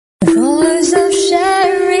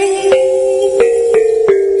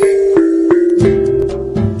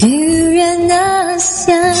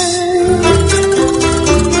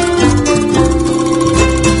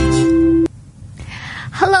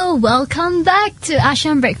Welcome back to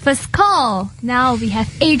ASEAN Breakfast Call. Now we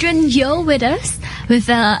have Adrian Yeo with us with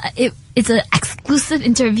it's an exclusive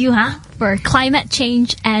interview for climate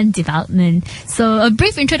change and development. So a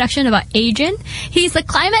brief introduction about Adrian. He's a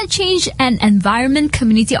climate change and environment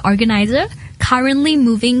community organizer currently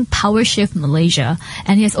moving Power Shift Malaysia,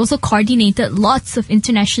 and he has also coordinated lots of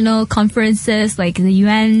international conferences like the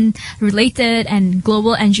UN related and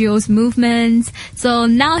global NGOs movements. So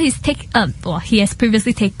now he has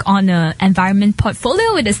previously taken on an environment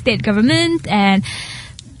portfolio with the state government and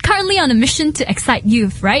currently on a mission to excite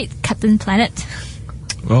youth, right, Captain Planet?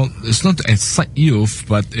 Well, it's not to excite youth,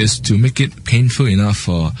 but it's to make it painful enough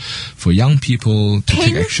for young people to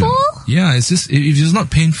take action. Yeah, it's just, if it's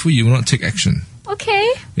not painful, you will not take action.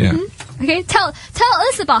 Okay. Yeah. Mm-hmm. Okay. Tell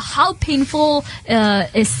us about how painful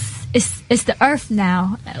is the Earth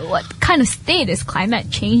now. What kind of state is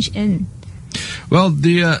climate change in? Well,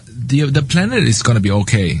 the planet is going to be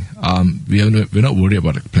okay. We're not worried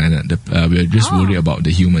about the planet. We're just worried about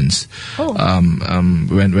the humans. Oh.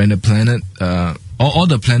 When the planet all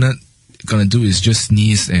the planet gonna do is just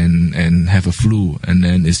sneeze and have a flu, and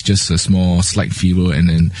then it's just a small slight fever, and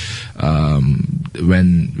then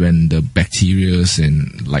when the bacteria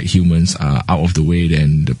and like humans are out of the way,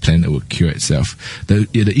 then the planet will cure itself. The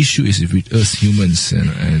issue is with us humans,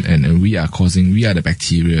 and we are the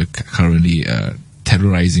bacteria currently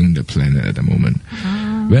terrorizing the planet at the moment.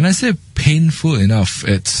 When I say painful enough,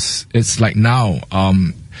 it's like now.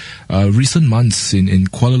 Recent months in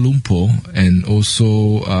Kuala Lumpur and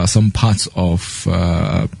also some parts of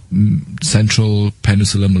central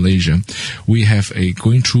peninsular Malaysia, we have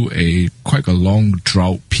going through quite a long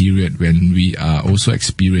drought period when we are also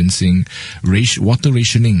experiencing water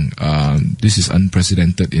rationing. This is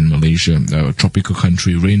unprecedented in Malaysia, a tropical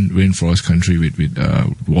country, rainforest country with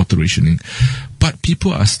water rationing. But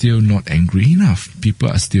people are still not angry enough. People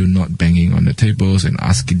are still not banging on the tables and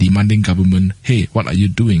demanding government, hey, what are you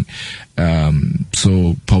doing?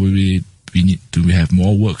 So probably we need to have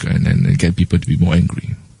more work and get people to be more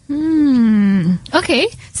angry. Okay.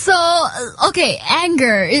 So,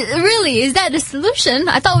 anger. Really, is that the solution?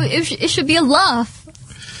 I thought it should be a love.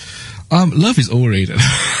 Love is overrated.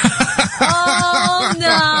 Oh,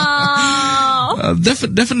 no.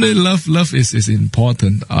 Definitely love is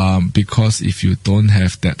important, because if you don't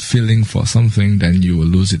have that feeling for something, then you will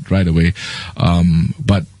lose it right away.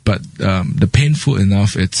 But the painful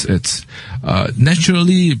enough, it's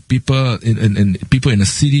naturally people in the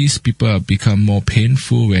cities, people become more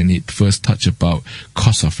painful when it first touch about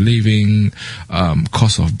cost of living,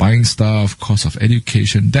 cost of buying stuff, cost of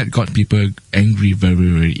education. That got people angry very,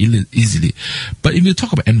 very easily. But if you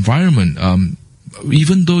talk about environment,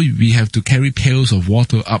 even though we have to carry pails of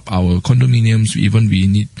water up our condominiums, we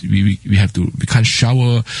can't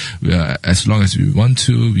shower as long as we want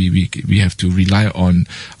to. We have to rely on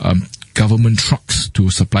government trucks to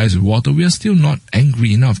supply us with water. We are still not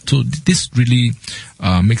angry enough. So this really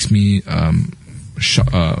makes me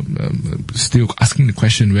still asking the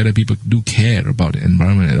question whether people do care about the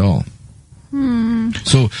environment at all.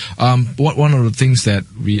 So, one of the things that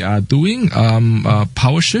we are doing,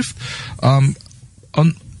 Power Shift,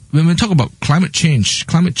 when we talk about climate change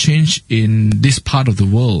in this part of the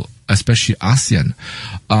world, especially ASEAN,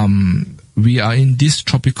 we are in this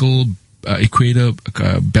tropical equator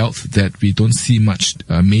belt that we don't see much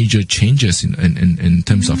major changes in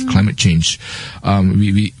terms of climate change.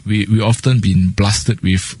 We often been blasted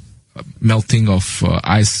with melting of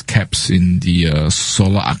ice caps in the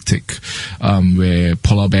solar Arctic, where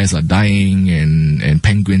polar bears are dying and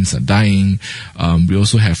penguins are dying. We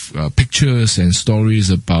also have pictures and stories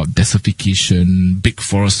about desertification, big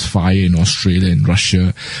forest fire in Australia and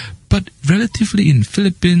Russia. But relatively in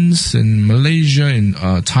Philippines and Malaysia and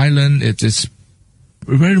Thailand, it's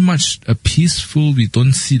very much peaceful. We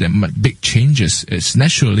don't see that much big changes. It's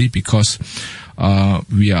naturally because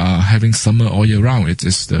we are having summer all year round.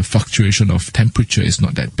 It's the fluctuation of temperature is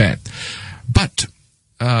not that bad. But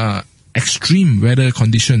extreme weather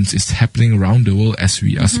conditions is happening around the world as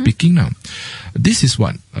we are speaking now. This is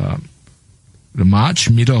what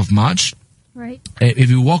middle of March. Right. If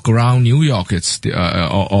you walk around New York, it's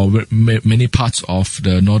or many parts of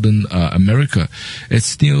the northern America, it's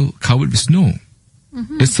still covered with snow.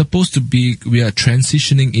 It's supposed to be, we are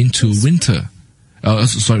transitioning into winter.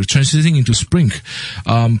 Transitioning into spring.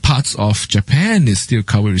 Parts of Japan is still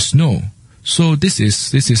covered with snow. So this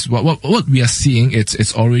is what we are seeing.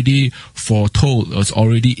 It's already foretold. It's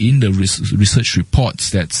already in the research reports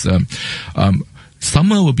that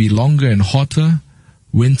summer will be longer and hotter.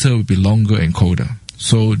 Winter will be longer and colder.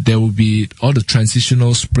 So there will be all the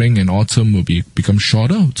transitional spring and autumn will become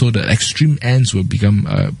shorter. So the extreme ends will become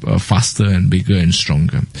faster and bigger and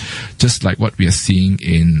stronger, just like what we are seeing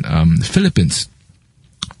in the Philippines.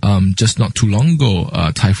 Just not too long ago,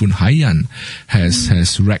 Typhoon Haiyan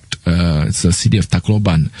has wrecked the city of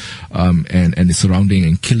Tacloban and its surrounding,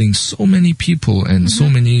 and killing so many people, and so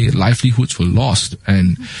many livelihoods were lost.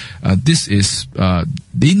 And this is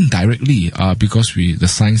indirectly, because the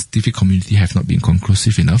scientific community have not been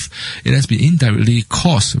conclusive enough, it has been indirectly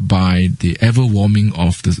caused by the ever warming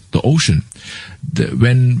of the ocean.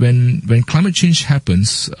 When climate change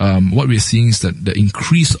happens, what we're seeing is that the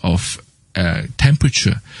increase of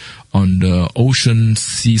temperature on the ocean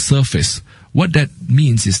sea surface. What that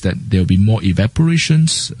means is that there will be more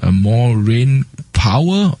evaporations, more rain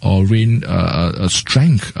power or rain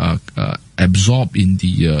strength absorbed in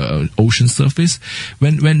the ocean surface.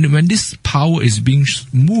 When this power is being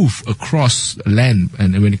moved across land,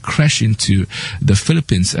 and when it crashes into the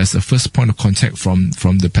Philippines as the first point of contact from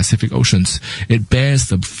the Pacific Oceans, it bears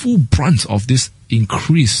the full brunt of this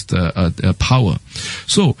increased power.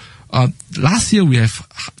 So last year we have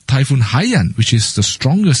Typhoon Haiyan, which is the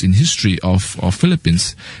strongest in history of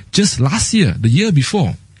Philippines. Just last year, the year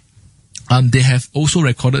before, they have also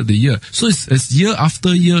recorded the year. So it's year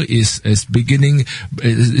after year is beginning,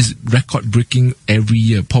 is record breaking every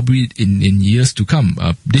year. Probably in years to come,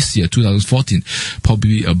 this year 2014,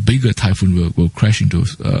 probably a bigger typhoon will crash into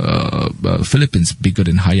Philippines, bigger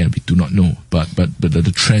than Haiyan. We do not know, but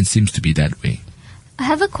the trend seems to be that way. I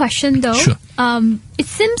have a question though. Sure. It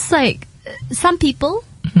seems like some people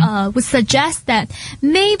would suggest that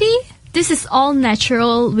maybe this is all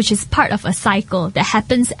natural, which is part of a cycle that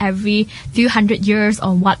happens every few hundred years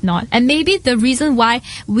or whatnot. And maybe the reason why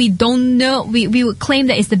we don't know, we would claim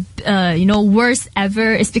that it's the worst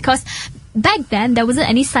ever, is because back then there wasn't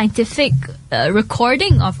any scientific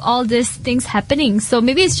recording of all these things happening. So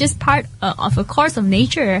maybe it's just part of a course of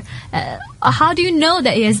nature. How do you know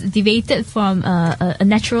that it has deviated from a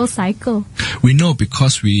natural cycle? We know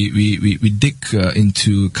because we dig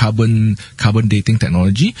into carbon dating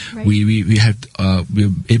technology. Right.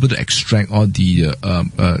 We're able to extract all the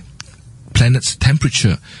planet's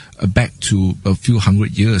temperature back to a few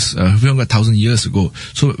hundred years, a few thousand years ago.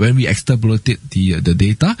 So when we extrapolated the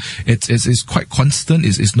data, it's quite constant.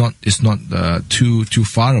 It's not too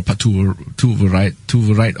far apart, to the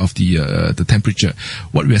right of the temperature.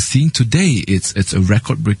 What we are seeing today, it's a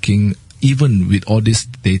record breaking, even with all this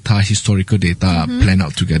data, historical data planned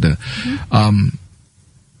out together.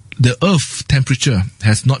 The Earth temperature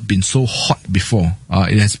has not been so hot before.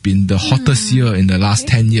 It has been the hottest year in the last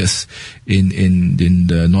 10 years in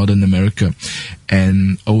the Northern America.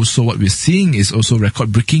 And also what we're seeing is also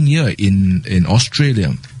record-breaking year in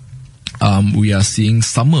Australia. We are seeing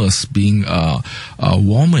summers being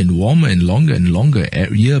warmer and warmer and longer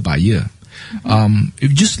year by year.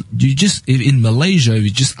 If in Malaysia, we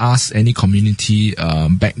just ask any community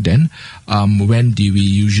back then, when do we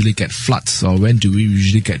usually get floods, or when do we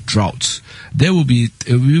usually get droughts? We'll be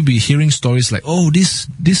hearing stories like,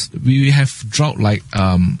 we have drought like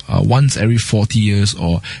once every 40 years,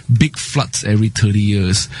 or big floods every 30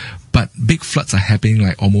 years. But big floods are happening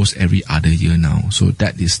like almost every other year now. So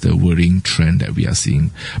that is the worrying trend that we are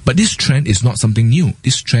seeing. But this trend is not something new.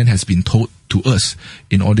 This trend has been told to us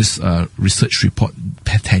in all this research report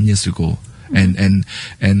 10 years ago. And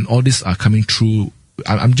all this are coming true.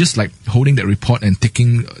 I'm just like holding that report and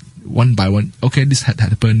taking one by one. Okay, this had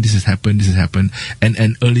happened, this has happened.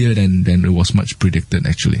 And earlier than it was much predicted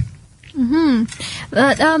actually.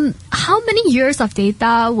 But how many years of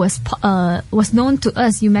data was known to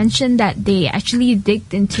us? You mentioned that they actually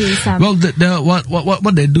digged into some. Well,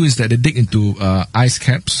 what they do is that they dig into ice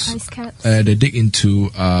caps. Ice caps. They dig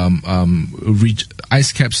into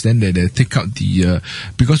ice caps. Then they take out the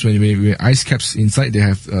because when ice caps inside, they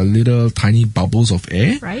have little tiny bubbles of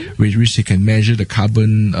air, right, with which they can measure the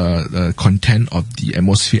carbon content of the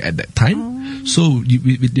atmosphere at that time. So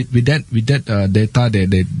with that data,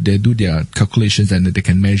 they do their calculations, and they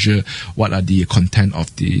can measure what are the content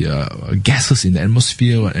of the gases in the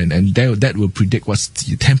atmosphere, and that will predict what's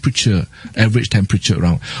the temperature, average temperature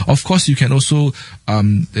around. Of course, you can also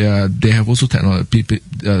they have also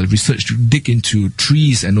research to dig into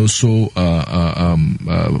trees and also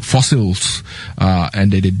fossils,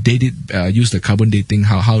 and they date it, use the carbon dating,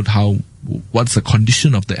 how what's the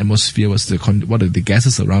condition of the atmosphere, what are the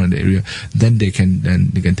gases around in the area. Then they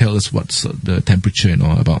can tell us what's the temperature and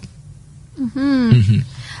all about.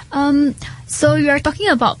 So you are talking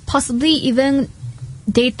about possibly even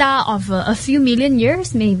data of a few million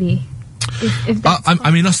years, maybe. If that's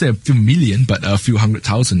I may not say a few million, but a few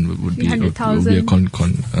 100,000 would be a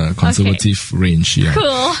conservative range. Yeah.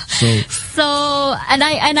 Cool. So, and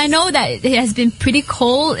I know that it has been pretty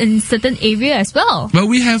cold in certain area as well. Well,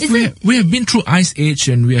 we have been through ice age,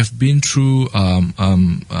 and we have been through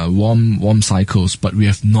warm cycles, but we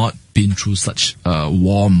have not been through such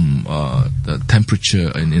warm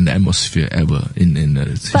temperature in the atmosphere ever in the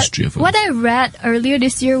history of Earth. What I read earlier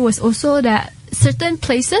this year was also that certain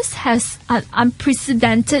places has an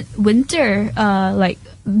unprecedented winter, like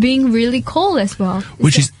being really cold as well.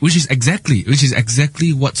 Which is exactly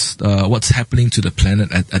what's happening to the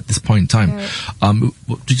planet at this point in time, right.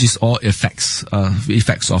 Which is all effects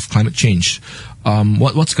of climate change.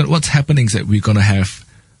 What's happening is that we're gonna have,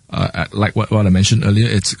 like what I mentioned earlier,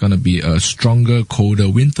 it's gonna be a stronger, colder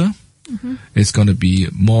winter. Mm-hmm. It's gonna be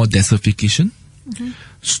more desertification. Mm-hmm.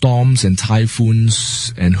 Storms and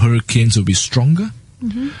typhoons and hurricanes will be stronger.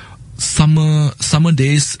 Mm-hmm. Summer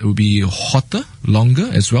days will be hotter, longer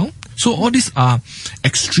as well. So all these are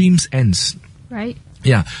extremes ends. Right.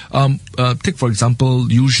 Yeah. Take for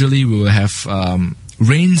example, usually we will have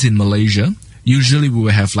rains in Malaysia. Usually we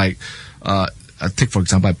will have like take for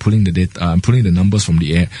example, I'm pulling the numbers from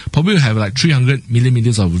the air. Probably we'll have like 300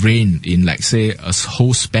 millimeters of rain in like say a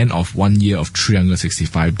whole span of 1 year of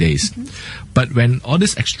 365 days. Mm-hmm. But when all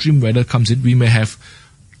this extreme weather comes in, we may have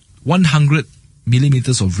 100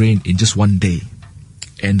 millimeters of rain in just 1 day,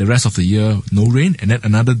 and the rest of the year no rain, and then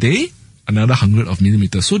another day another 100 of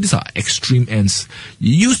millimeters. So these are extreme ends.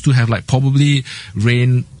 You used to have like probably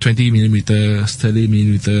rain 20 millimeters, 30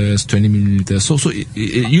 millimeters, 20 millimeters. So it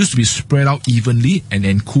used to be spread out evenly and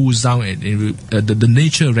then cools down, and the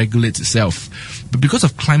nature regulates itself. But because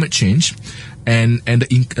of climate change and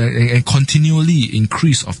continually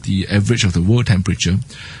increase of the average of the world temperature,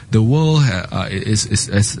 the world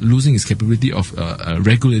is losing its capability of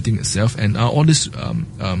regulating itself, and all this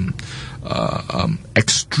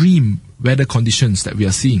extreme weather conditions that we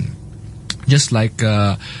are seeing. Just like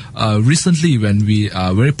recently, when we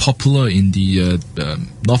are very popular in the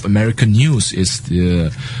North American news, is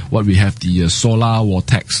what we have the solar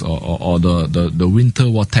vortex or the winter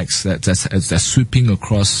vortex that's sweeping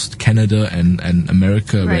across Canada and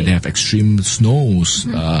America, right, where they have extreme snows,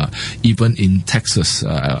 even in Texas,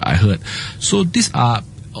 I heard. So these are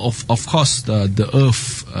of course the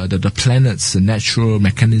Earth, the planet's natural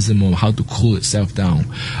mechanism of how to cool itself down.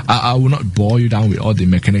 I will not bore you down with all the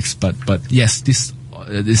mechanics, but yes, this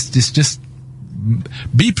just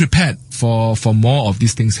be prepared for more of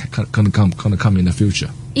these things gonna come in the future.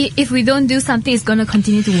 If we don't do something, it's gonna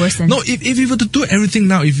continue to worsen. No, if we were to do everything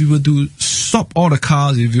now, if we were to stop all the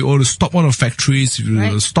cars, if we were to stop all the factories, if we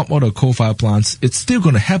were to stop all the coal-fired plants, it's still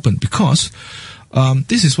gonna happen, because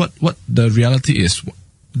this is what the reality is.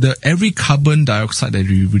 Every carbon dioxide that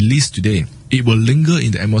we release today, it will linger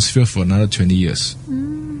in the atmosphere for another 20 years.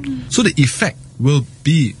 So the effect will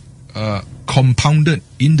be compounded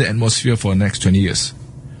in the atmosphere for the next 20 years.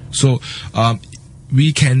 So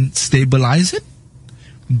we can stabilize it,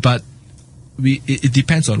 but it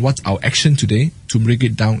depends on what's our action today to bring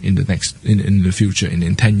it down in the future,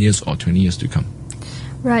 in 10 years or 20 years to come.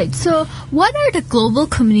 Right. So, what are the global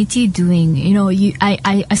community doing? You know,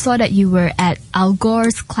 I saw that you were at Al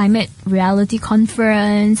Gore's Climate Reality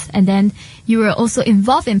Conference, and then you were also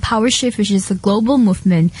involved in Power Shift, which is a global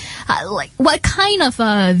movement. Like, what kind of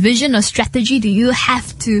vision or strategy do you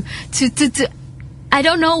have to I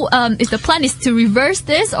don't know if the plan is to reverse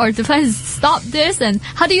this or the plan is to stop this, and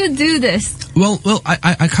how do you do this? Well,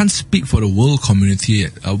 I can't speak for the world community.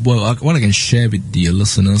 What I can share with the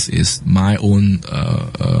listeners is my own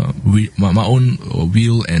my own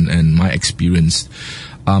will and my experience.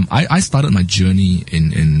 I started my journey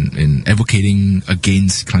in advocating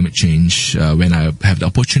against climate change when I have the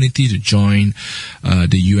opportunity to join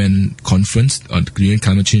the UN conference, the UN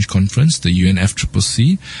Climate Change Conference, the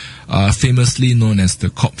UNFCCC, famously known as the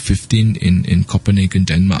COP15 in Copenhagen,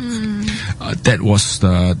 Denmark. That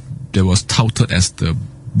was touted as the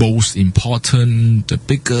most important, the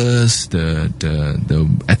biggest, the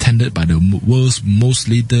attended by the world's most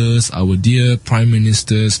leaders. Our dear Prime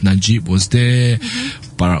Ministers, Najib was there,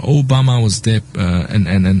 Barack Obama was there,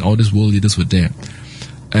 and all these world leaders were there.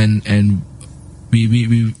 And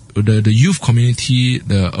we the youth community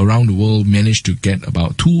around the world managed to get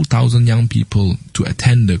about 2,000 young people to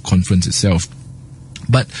attend the conference itself.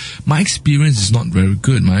 But my experience is not very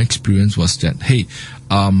good. My experience was that, hey,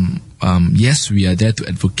 yes, we are there to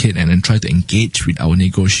advocate and then try to engage with our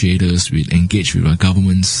negotiators, we engage with our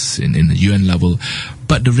governments in the UN level.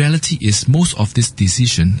 But the reality is, most of this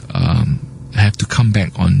decision have to come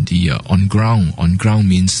back on the on ground. On ground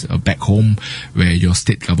means back home, where your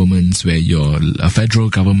state governments, where your federal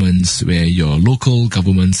governments, where your local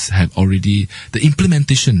governments have already the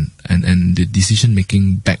implementation and the decision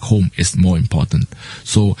making back home is more important.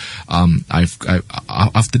 So I've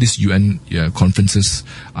after this UN conferences,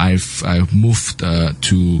 I've moved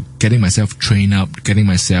to getting myself trained up, getting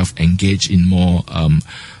myself engaged in more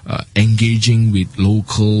engaging with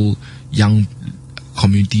local young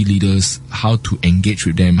community leaders, how to engage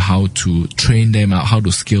with them, how to train them up, how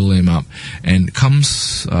to skill them up, and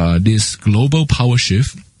comes this global power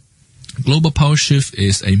shift. Global power shift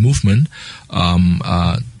is a movement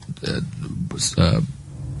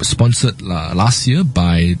sponsored last year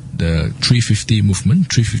by the 350 movement,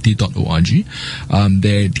 350.org.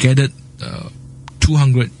 They gathered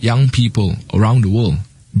 200 young people around the world,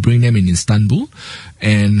 bring them in Istanbul,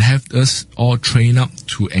 and have us all train up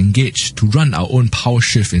to engage, to run our own power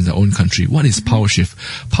shift in our own country. What is power shift?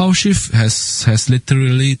 Power shift has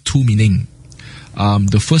literally two meaning.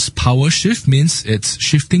 The first, power shift means it's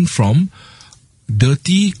shifting from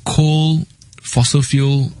dirty coal fossil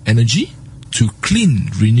fuel energy to clean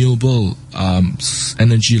renewable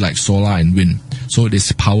energy like solar and wind. So it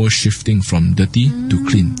is power shifting from dirty to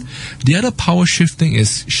clean. The other power shifting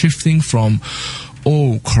is shifting from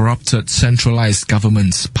corrupted centralized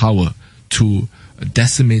government's power to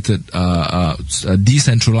decimated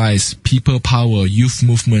decentralized people power, youth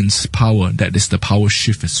movements power. That is the power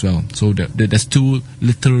shift as well. So there's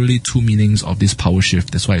literally two meanings of this power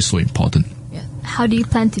shift. That's why it's so important. How do you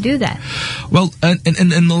plan to do that? Well,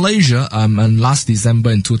 in Malaysia, and last December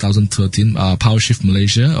in 2013, Power Shift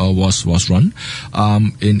Malaysia was run.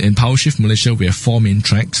 In Power Shift Malaysia, we have four main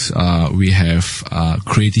tracks. We have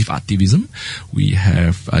creative activism, we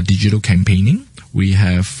have digital campaigning, we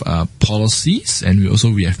have policies, and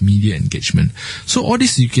we have media engagement. So all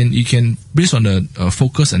this you can based on the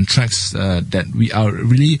focus and tracks that we are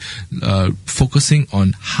really focusing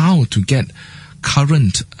on how to get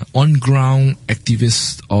current on-ground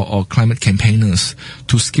activists or climate campaigners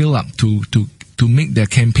to scale up, to make their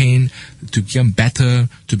campaign to become better,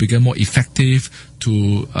 to become more effective,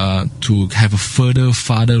 to have a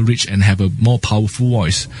farther reach and have a more powerful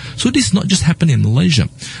voice. So this not just happened in Malaysia.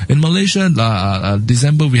 In Malaysia,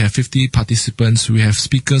 December we have 50 participants. We have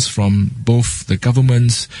speakers from both the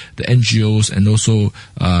governments, the NGOs, and also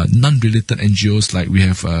non-related NGOs. Like we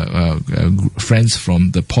have friends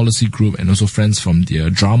from the policy group and also friends from the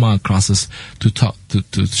drama classes to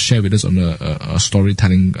share with us on the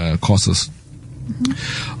storytelling courses.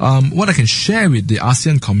 What I can share with the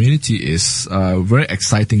ASEAN community is very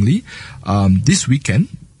excitingly this weekend,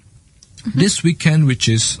 which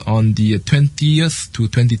is on the 20th to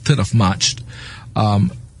 23rd of March,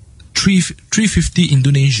 350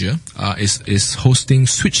 Indonesia is hosting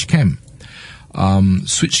Switch Camp.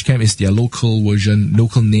 Switch Camp is their local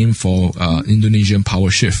name for Indonesian Power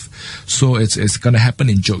Shift. So it's gonna happen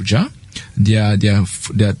in Jogja. Their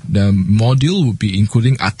module will be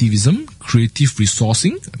including activism, creative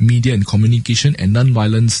resourcing, media and communication, and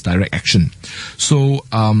non-violence direct action. So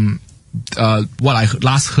what I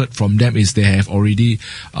last heard from them is they have already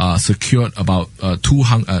secured about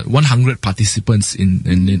 100 participants in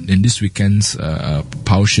this weekend's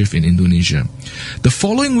Power Shift in Indonesia. The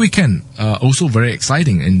following weekend, also very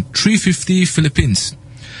exciting, in 350 Philippines.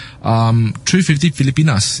 350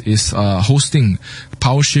 Filipinas is hosting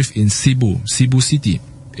Power Shift in Cebu City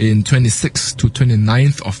in 26th to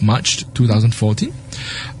 29th of March 2014,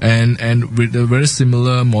 and with a very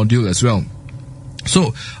similar module as well.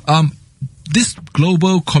 So this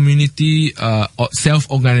global community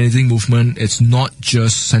self-organizing movement is not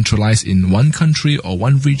just centralized in one country or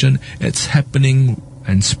one region. It's happening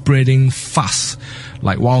and spreading fast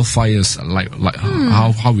like wildfires, like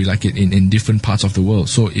how we like it in different parts of the world.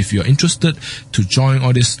 So if you're interested to join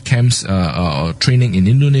all these camps or training in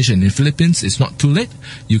Indonesia and in Philippines, it's not too late.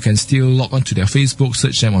 You can still log on to their Facebook,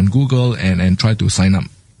 search them on Google, and try to sign up.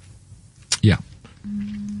 Yeah.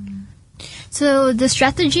 So the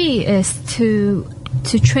strategy is to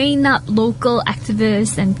train up local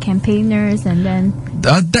activists and campaigners, and then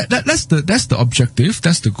that's the objective.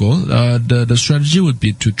 That's the goal. The strategy would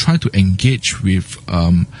be to try to engage with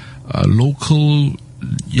local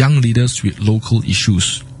young leaders with local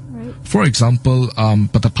issues. Right. For example,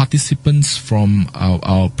 but the participants from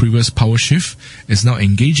our previous Power Shift is now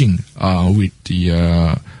engaging with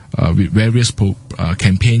the with various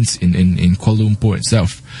campaigns in Kuala Lumpur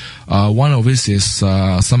itself. One of it is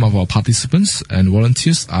some of our participants and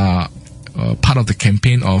volunteers are part of the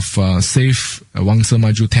campaign of Save Wangsa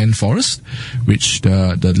Maju 10 Forest, which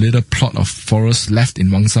the little plot of forest left in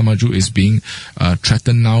Wangsa Maju is being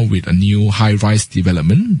threatened now with a new high-rise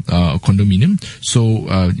development, condominium. So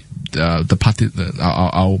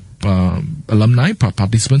our alumni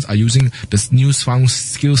participants are using the newfound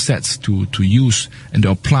skill sets to use and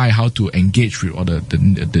to apply how to engage with all the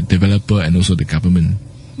developer and also the government.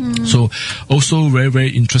 So also very, very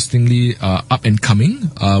interestingly, up and coming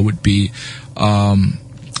would be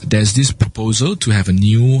there's this proposal to have a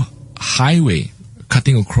new highway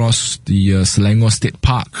cutting across the Selangor State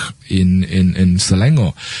Park in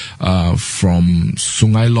Selangor from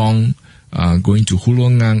Sungai Long going to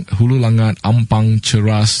Hulu Langat, Ampang,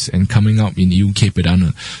 Cheras, and coming up in UK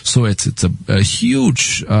Perdana. So it's a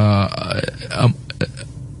huge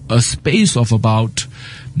a space of about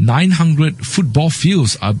 900 football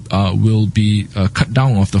fields will be cut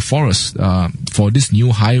down of the forest for this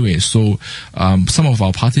new highway. So some of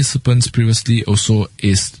our participants previously also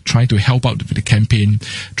is trying to help out with the campaign,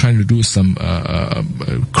 trying to do some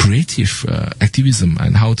creative activism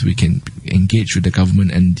and how we can engage with the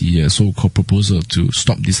government and the so-called proposal to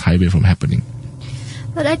stop this highway from happening.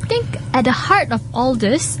 But I think at the heart of all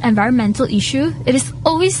this environmental issue, it is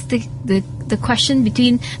always the question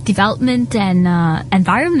between development and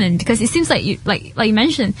environment, because it seems like you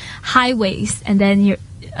mentioned highways and then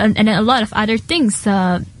then a lot of other things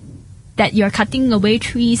that you're cutting away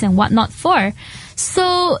trees and whatnot for.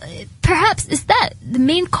 So perhaps is that the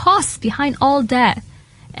main cause behind all that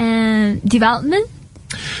and development?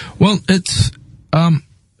 Well, it's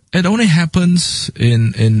it only happens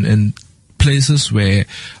in places where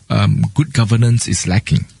good governance is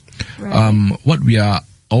lacking. Right. What we are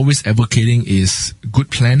always advocating is good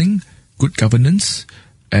planning, good governance,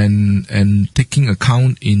 and taking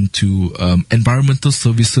account into environmental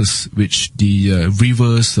services which the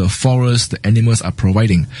rivers, the forests, the animals are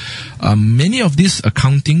providing. Many of these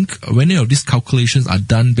calculations are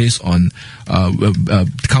done based on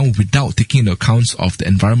without taking into account of the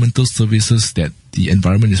environmental services that the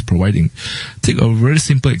environment is providing. Take a very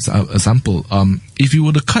simple example. If you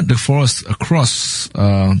were to cut the forest across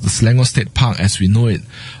the Selangor State Park as we know it,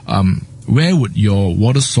 where would your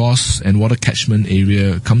water source and water catchment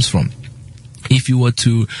area comes from? If you were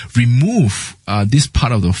to remove this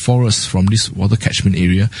part of the forest from this water catchment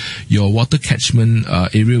area, your water catchment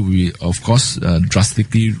area will be, of course,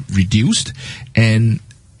 drastically reduced. And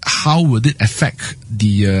how would it affect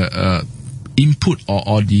the input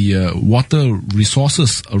or the water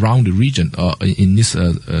resources around the region in this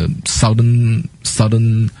southern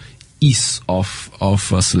east of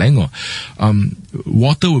Selangor?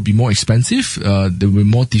 Water will be more expensive. They will be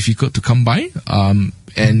more difficult to come by. And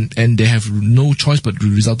they have no choice but to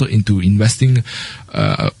result into investing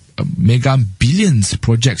mega billions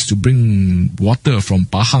projects to bring water from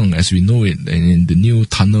Pahang as we know it, and in the new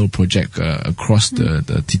tunnel project across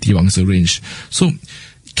the TT Wangsa range. So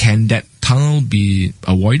can that tunnel be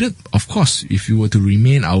avoided? Of course, if you were to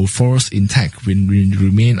remain our forest intact, when we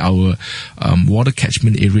remain our water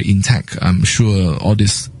catchment area intact, I'm sure all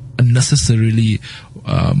this unnecessarily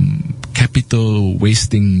capital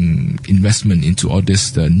wasting investment into all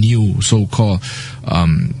this new so-called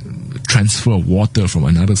transfer of water from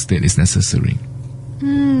another state is necessary.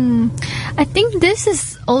 I think this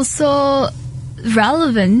is also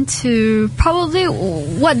relevant to probably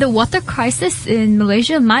what the water crisis in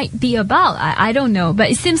Malaysia might be about. I don't know, but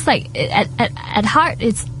it seems like at heart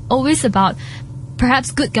it's always about perhaps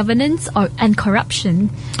good governance and corruption.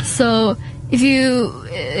 So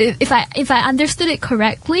if I understood it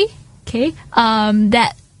correctly, okay,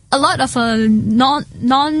 that a lot of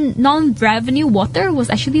non-revenue water was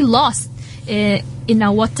actually lost in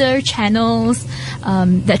our water channels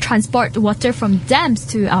that transport water from dams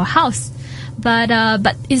to our house. But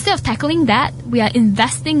instead of tackling that, we are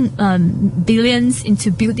investing billions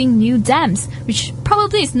into building new dams, which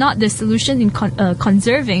probably is not the solution in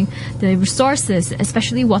conserving the resources,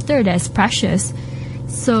 especially water that's precious.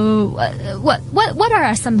 So, what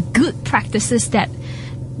are some good practices that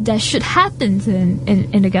should happen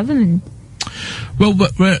in the government? Well,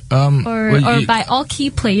 or by all key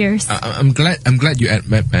players. I'm glad you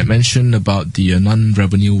mentioned about the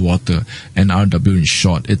non-revenue water, NRW in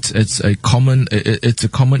short. It's a common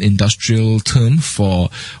industrial term for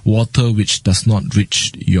water which does not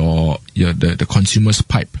reach the consumer's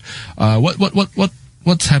pipe.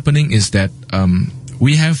 What's happening is that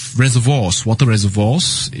we have water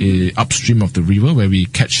reservoirs upstream of the river where we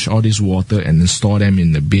catch all this water and then store them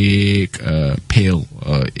in a big pail.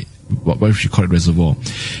 What if you call it reservoir,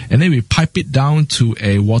 and then we pipe it down to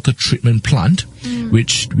a water treatment plant,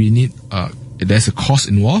 which we need there's a cost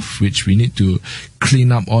involved, which we need to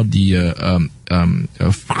clean up all the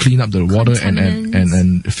clean up the water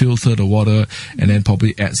and filter the water, and then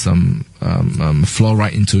probably add some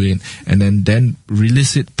fluoride into it, and then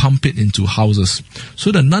release it, pump it into houses.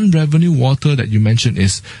 So the non-revenue water that you mentioned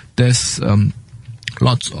is there's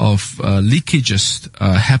lots of leakages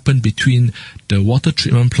happen between the water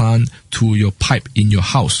treatment plant to your pipe in your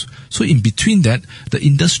house. So in between that, the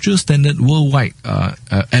industrial standard worldwide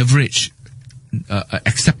average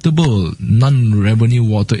acceptable non-revenue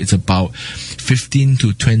water is about 15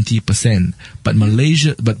 to 20%. But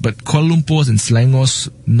Malaysia, but Kuala Lumpur's and Selangor's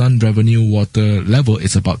non-revenue water level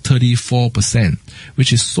is about 34%,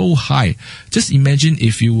 which is so high. Just imagine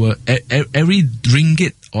if you were every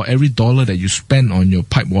ringgit or every dollar that you spend on your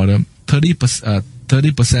pipe water,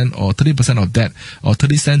 30% or 30% of that, or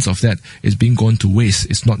 30 cents of that is being gone to waste.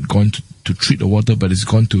 It's not going to treat the water, but it's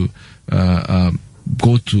going to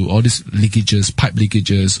go to all these leakages, pipe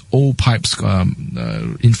leakages, old pipes,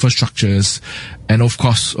 infrastructures, and of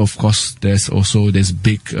course, there's also this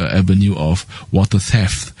big avenue of water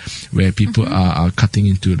theft, where people are cutting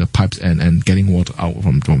into the pipes and getting water out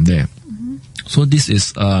from there. So this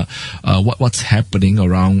is what's happening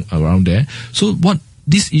around there. So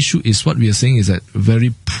this issue is what we are saying is that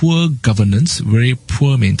very poor governance, very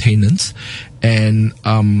poor maintenance, and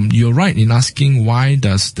you're right in asking why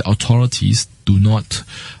does the authorities did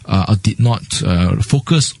not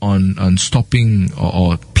focus on stopping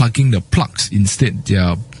or plugging the plugs. Instead, they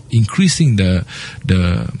are increasing the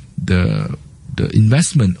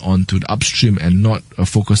investment onto the upstream and not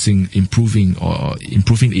improving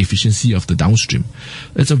the efficiency of the downstream.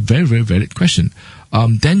 It's a very, very valid question.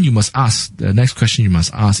 Then you must ask, the next question you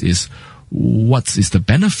must ask is, what is the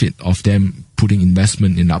benefit of them putting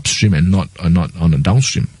investment in upstream and not on the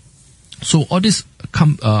downstream? So all this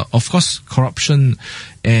of course, corruption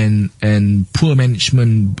and poor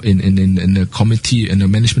management in the committee, in the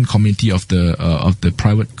management committee of the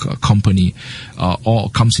private company, all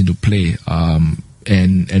comes into play.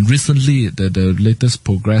 And recently, the latest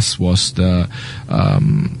progress was I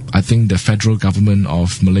think the federal government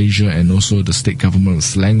of Malaysia and also the state government of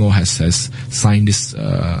Selangor has signed this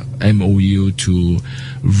MOU to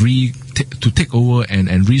take over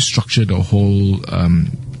and restructure the whole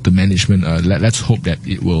the management. Let's hope that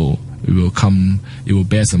it will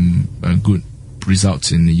bear some good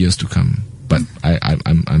results in the years to come. But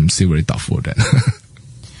I'm still very doubtful of that.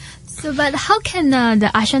 So, but how can the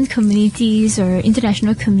ASEAN communities or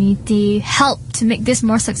international community help to make this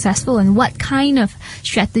more successful, and what kind of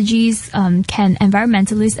strategies can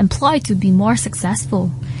environmentalists employ to be more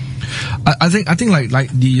successful? I think like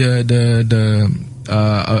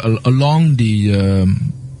along the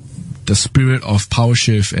spirit of power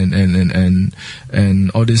shift and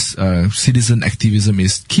all this citizen activism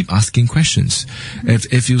is keep asking questions.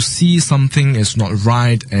 If you see something is not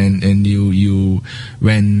right and you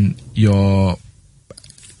when you're,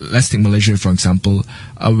 let's take Malaysia for example,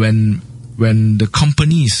 when the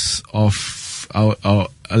companies of our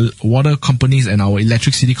water companies and our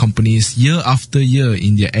electricity companies year after year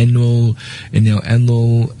in their annual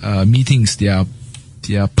meetings they are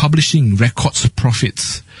publishing records of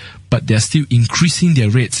profits, but they're still increasing their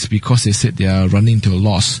rates because they said they are running into a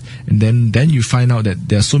loss. And then you find out that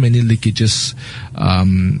there are so many leakages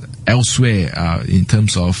elsewhere in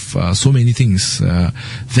terms of so many things.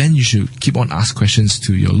 Then you should keep on asking questions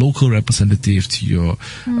to your local representative, to your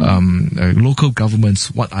local governments,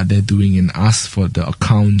 what are they doing, and ask for the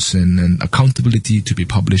accounts and accountability to be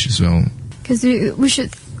published as well. Because we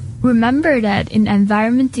should remember that in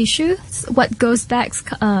environment issues, what goes back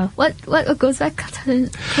what goes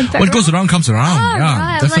around comes around. Oh, yeah,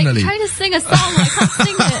 right. definitely. I'm like trying to sing a song, I can't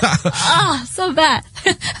sing it. So bad.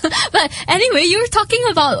 But anyway, you were talking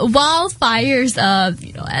about wildfires.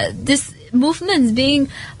 This movement is being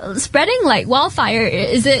spreading like wildfire.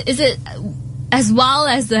 Is it as wild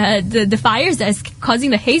as the fires that's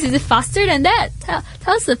causing the haze? Is it faster than that?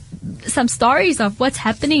 Tell us some stories of what's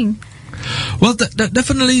happening. Well,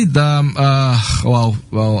 definitely. I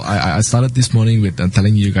started this morning with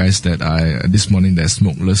telling you guys that this morning there's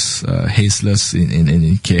smokeless, hazeless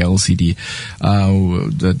in KLCD.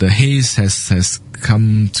 The haze has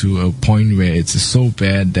come to a point where it's so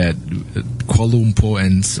bad that Kuala Lumpur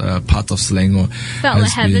and part of Selangor felt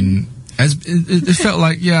like heaven. It felt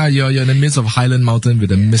like you're in the midst of Highland Mountain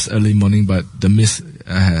with a mist early morning, but the mist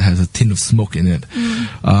has a tint of smoke in it.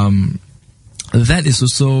 That is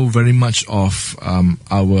also very much of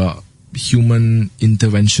our human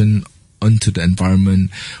intervention onto the environment,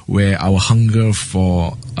 where our hunger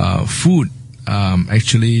for food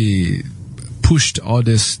actually pushed all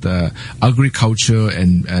this the agriculture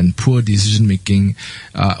and poor decision making,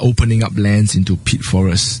 opening up lands into peat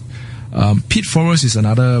forests. Peat forest is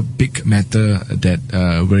another big matter that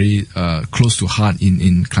very close to heart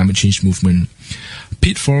in climate change movement.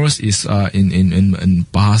 Peat forest is in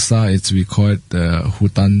Bahasa, we call it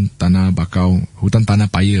hutan tanah bakau, hutan tanah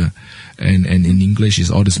paya, and in English is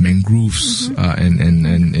all these mangroves, and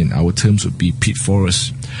in our terms would be peat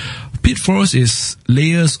forest. Peat forest is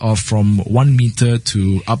layers of from 1 meter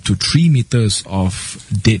to up to 3 meters of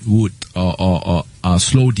dead wood or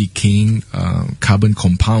slow decaying carbon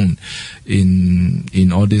compound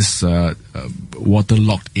in all this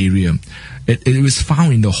waterlogged area. It is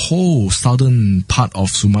found in the whole southern part of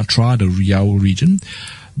Sumatra, the Riau region,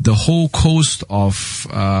 the whole coast of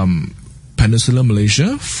Peninsular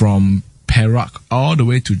Malaysia from Perak all the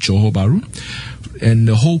way to Johor Bahru, and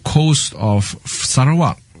the whole coast of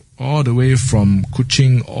Sarawak all the way from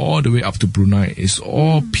Kuching all the way up to Brunei is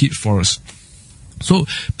all peat forest. So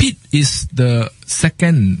peat is the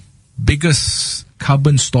second biggest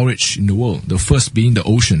carbon storage in the world, the first being the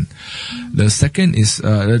ocean. The second is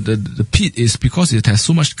the peat is because it has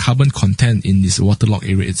so much carbon content in this waterlogged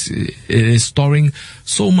area. It is storing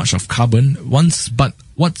so much of carbon but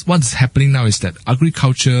what's happening now is that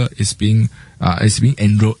agriculture is being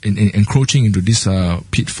encroaching into this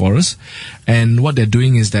peat forest, and what they're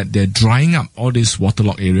doing is that they're drying up all this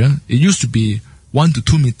waterlogged area. It used to be 1 to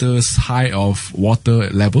 2 meters high of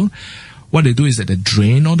water level. What they do is that they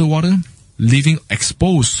drain all the water, leaving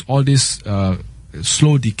exposed all this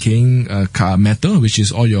slow decaying matter, which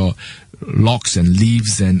is all your logs and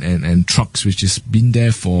leaves and trucks, which has been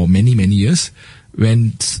there for many years,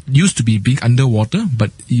 when used to be being underwater,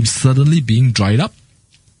 but it's suddenly being dried up.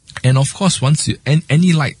 And of course, once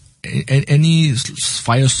any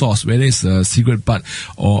fire source, whether it's a cigarette butt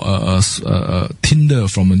or a tinder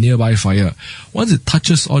from a nearby fire, once it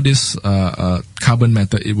touches all this carbon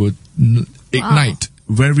matter, it would ignite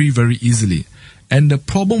very easily. And the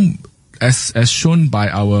problem, as shown by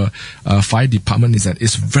our fire department, is that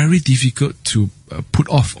it's very difficult to put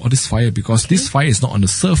off all this fire, because this fire is not on the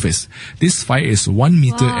surface. This fire is 1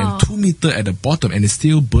 meter and 2 meter at the bottom, and it's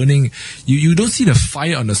still burning. You don't see the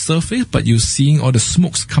fire on the surface, but you're seeing all the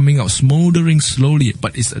smokes coming out, smoldering slowly.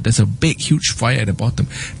 But there's a big, huge fire at the bottom.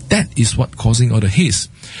 That is what causing all the haze.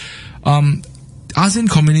 ASEAN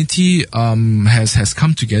community has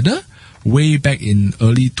come together way back in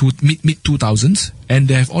mid 2000s, and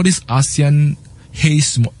they have all this ASEAN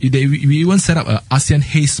haze. We even set up a ASEAN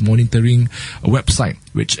haze monitoring website,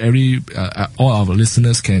 which all our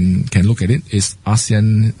listeners can look at it. Is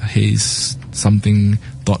ASEAN haze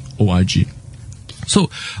something.org.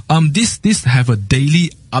 So this have a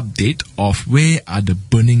daily update of where are the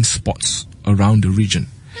burning spots around the region,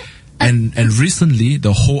 and recently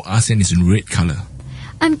the whole ASEAN is in red color.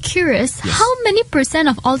 I'm curious, how many %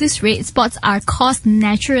 of all these red spots are caused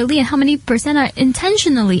naturally, and how many % are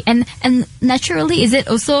intentionally? And naturally, is it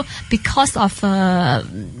also because of the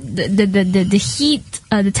heat,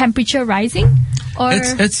 the temperature rising, or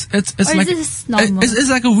it's or like is this normal?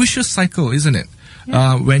 It's like a vicious cycle, isn't it?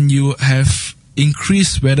 Yeah. When you have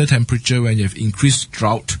increased weather temperature, when you have increased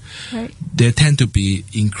drought, right, there tend to be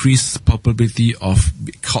increased probability of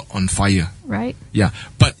being caught on fire. Right. Yeah,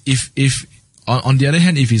 but if on the other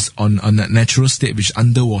hand, if it's on a natural state, which is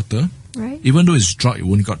underwater, right, even though it's dry, it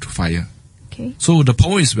won't got to fire. Okay. So the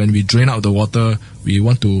point is, when we drain out the water, we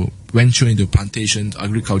want to venture into plantations,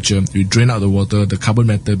 agriculture. We drain out the water, the carbon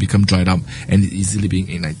matter become dried up, and it's easily being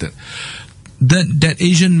ignited. That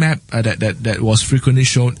Asian map that was frequently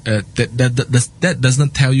shown, that does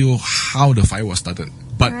not tell you how the fire was started.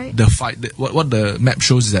 But right, what the map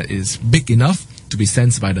shows is that it's big enough to be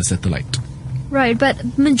sensed by the satellite. Right,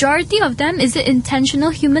 but majority of them, is it intentional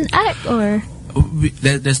human act, or?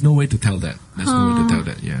 There's no way to tell that.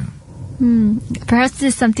 Yeah. Perhaps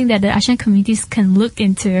this is something that the ASEAN communities can look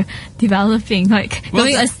into developing,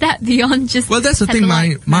 going a step beyond just. Well, that's the thing.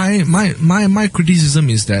 My criticism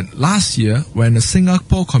is that last year, when the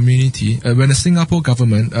Singapore community, when the Singapore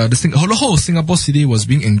government, the whole Singapore city was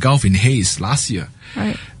being engulfed in haze last year,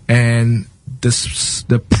 right, and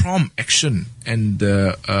the prompt action and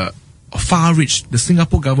the far reach, the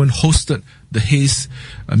Singapore government hosted the haze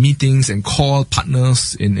meetings and called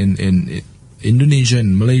partners in Indonesia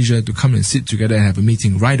and Malaysia to come and sit together and have a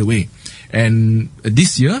meeting right away. And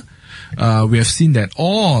this year, we have seen that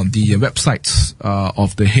all the websites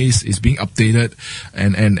of the haze is being updated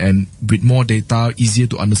and with more data, easier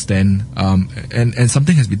to understand, and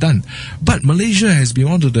something has been done. But Malaysia has been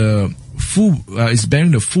one of the is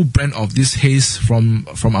bearing the full brand of this haze from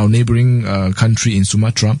our neighboring country in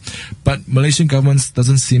Sumatra, but Malaysian government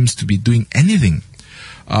doesn't seem to be doing anything.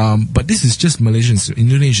 But this is just Malaysians,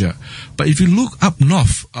 Indonesia. But if you look up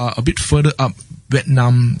north, a bit further up,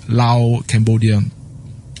 Vietnam, Laos, Cambodia,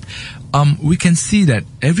 we can see that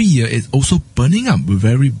every year it's also burning up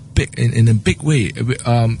very big, in a big way.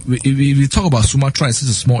 If we talk about Sumatra as such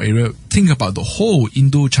a small area, think about the whole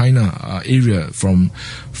Indo-China area from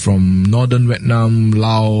northern Vietnam,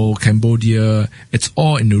 Laos, Cambodia. It's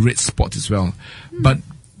all in the red spot as well. But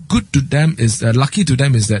good to them is, lucky to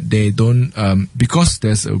them is that they don't, because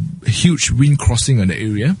there's a huge wind crossing on the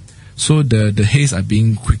area, so the haze are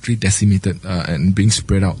being quickly decimated and being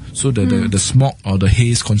spread out. So the smog or the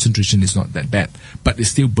haze concentration is not that bad, but it's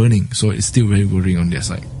still burning, so it's still very worrying on their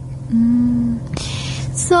side.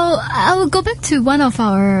 So I will go back to one of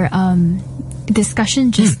our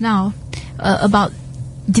discussion just now about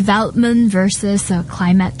development versus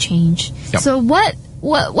climate change. Yep. So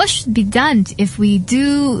what should be done if we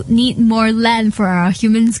do need more land for our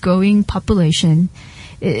humans growing population?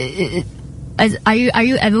 Are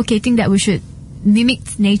you advocating that we should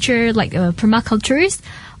mimic nature like permacultures,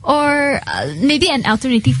 or maybe an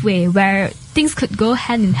alternative way where things could go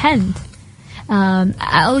hand in hand?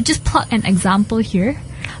 I'll just plug an example here.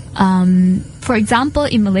 For example,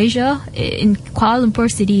 in Malaysia, in Kuala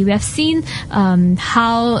Lumpur city, we have seen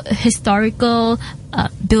how historical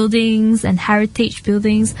buildings and heritage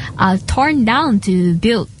buildings are torn down to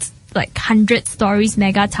build like 100 stories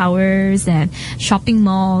mega towers and shopping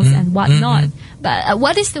malls and whatnot. But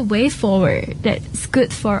what is the way forward that's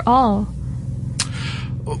good for all?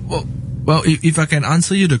 Well, if I can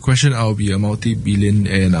answer you the question, I'll be a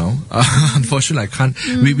multi-billionaire now. Unfortunately, I can't.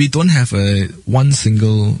 We don't have one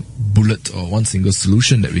single bullet or one single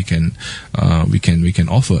solution that we can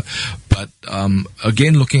offer. But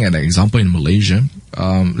again, looking at an example in Malaysia,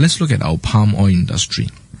 let's look at our palm oil industry.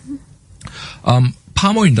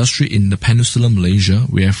 Palm oil industry in the peninsular Malaysia,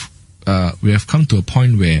 we have come to a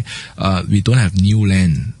point where we don't have new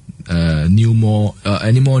land, any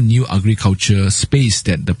more new agriculture space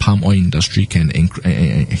that the palm oil industry can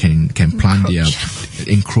plant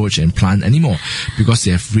encroach and plant anymore, because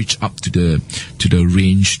they have reached up to the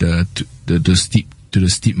range, the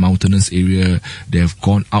steep mountainous area. They have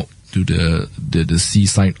gone out to the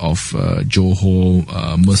seaside of Johor,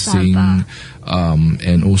 Mersing,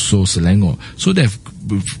 and also Selangor. So they've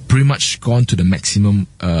pretty much gone to the maximum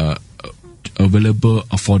available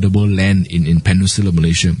affordable land in Peninsular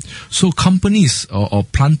Malaysia. So companies or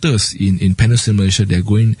planters in Peninsular Malaysia, they're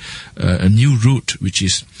going a new route, which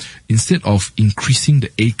is instead of increasing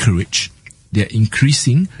the acreage, they're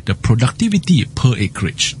increasing the productivity per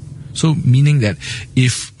acreage. So meaning that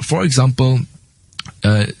if, for example,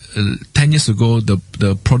 10 years ago,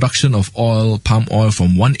 the production of palm oil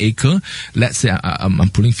from 1 acre, let's say I'm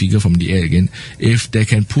pulling figure from the air again, if they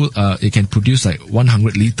can it can produce like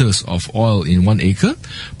 100 liters of oil in 1 acre,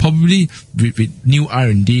 probably with new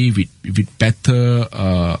R&D, with better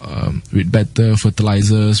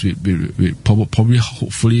fertilizers, with probably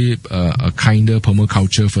hopefully a kinder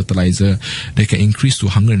permaculture fertilizer, they can increase to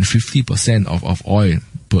 150% of oil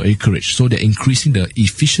per acreage. So they're increasing the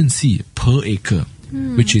efficiency per acre.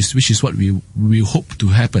 Which is what we hope to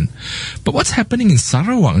happen. But what's happening in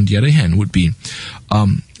Sarawak, on the other hand, would be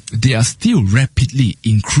they are still rapidly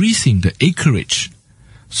increasing the acreage.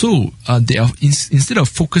 So they are instead of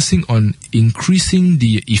focusing on increasing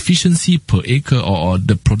the efficiency per acre or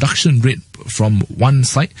the production rate from one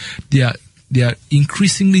site, they are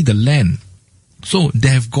increasingly the land. So they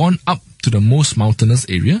have gone up to the most mountainous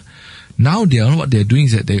area. Now what they're doing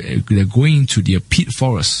is that they're going to their peat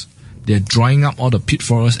forests. They're drying up all the peat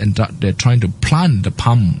forests and they're trying to plant the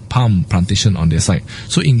palm plantation on their side.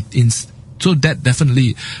 So so that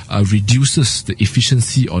definitely reduces the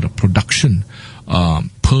efficiency or the production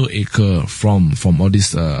per acre from all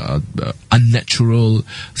these unnatural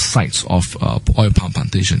sites of oil palm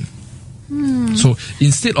plantation. So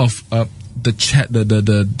instead of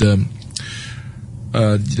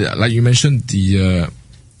like you mentioned, the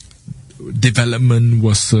development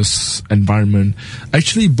versus environment,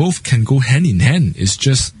 actually both can go hand in hand. It's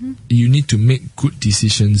just you need to make good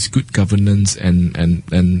decisions, good governance, and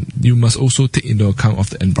you must also take into account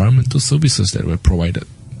of the environmental services that were provided.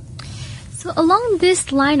 So along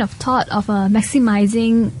this line of thought of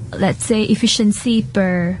maximizing, let's say, efficiency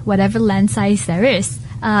per whatever land size there is,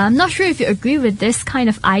 I'm not sure if you agree with this kind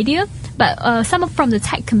of idea, but some from the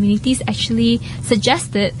tech communities actually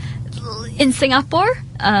suggested in Singapore,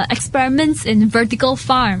 experiments in vertical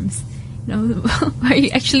farms, where you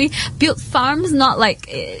actually build farms, not like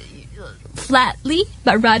flatly,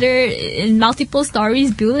 but rather in multiple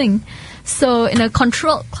stories building. So in a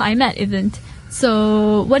controlled climate even.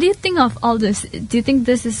 So what do you think of all this? Do you think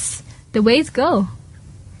this is the way to go?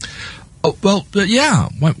 Oh, well, yeah.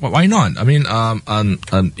 Why not? I mean,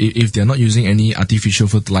 if they're not using any artificial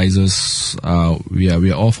fertilizers, we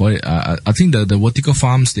are all for it. I think the vertical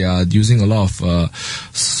farms, they are using a lot of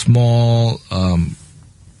small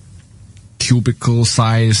cubicle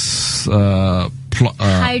size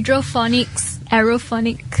hydroponics,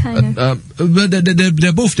 aeroponic kind of.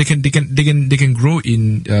 They're both. They can grow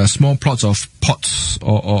in small plots of pots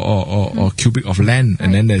or cubic of land,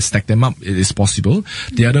 and then they stack them up. It is possible.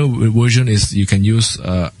 The other version is you can use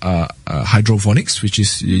hydroponics, which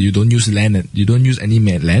is you don't use land, you don't use any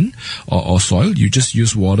land or soil. You just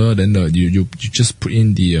use water. Then you just put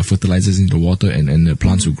in the fertilizers in the water, and the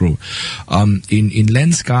plants will grow. In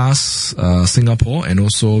land scarce Singapore, and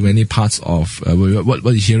also many parts of what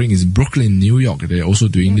you're hearing is Brooklyn, New York. They're also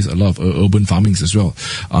doing this a lot of urban farmings as well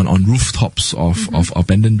on rooftops of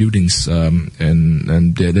abandoned buildings, and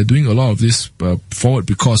they're doing a lot of this forward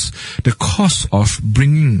because the cost of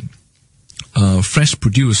bringing fresh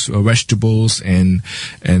produce, vegetables and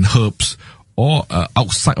herbs, or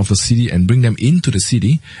outside of the city and bring them into the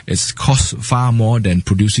city, it's cost far more than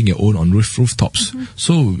producing your own on rooftops.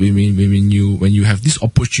 So when you have this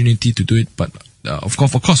opportunity to do it, but of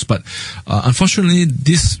course, but unfortunately,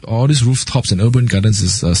 all these rooftops and urban gardens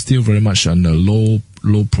is still very much on a low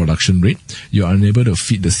production rate. You are unable to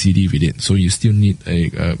feed the city with it, so you still need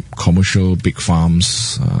a commercial big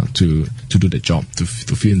farms to do the job, to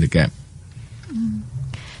fill in the gap.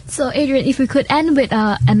 So, Adrian, if we could end with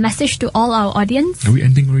a message to all our audience. Are we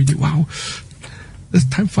ending already? Wow. This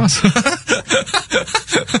time fast.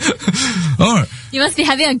 All right. You must be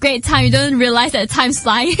having a great time. You don't realize that time's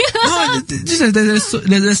flying. No,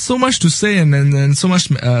 there's so much to say, and so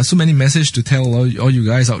many messages to tell all you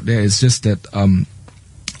guys out there. It's just that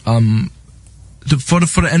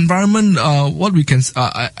for the environment, what we can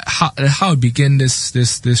how it began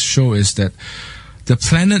this show is that the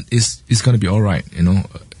planet is going to be all right. You know,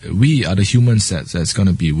 we are the humans that's going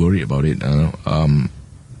to be worried about it.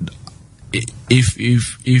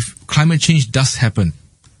 If climate change does happen,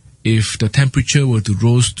 if the temperature were to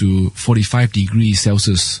rise to 45 degrees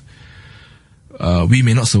Celsius, we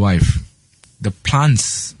may not survive. The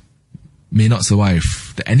plants may not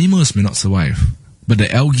survive. The animals may not survive. But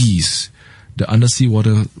the algae, the undersea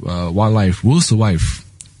water wildlife will survive.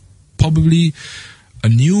 Probably a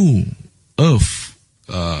new Earth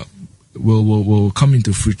will come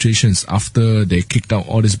into fruitions after they kicked out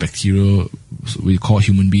all this bacteria we call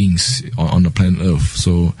human beings on the planet Earth.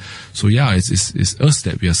 So yeah, it's us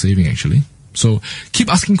that we are saving actually. So keep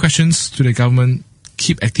asking questions to the government.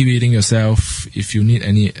 Keep activating yourself. If you need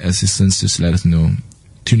any assistance, just let us know.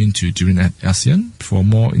 Tune into during ASEAN for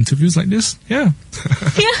more interviews like this. Yeah.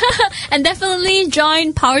 And definitely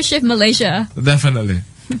join PowerShift Malaysia. Definitely.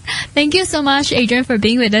 Thank you so much, Adrian, for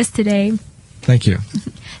being with us today. Thank you.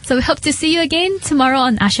 So we hope to see you again tomorrow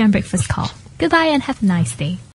on ASEAN Breakfast Call. Goodbye and have a nice day.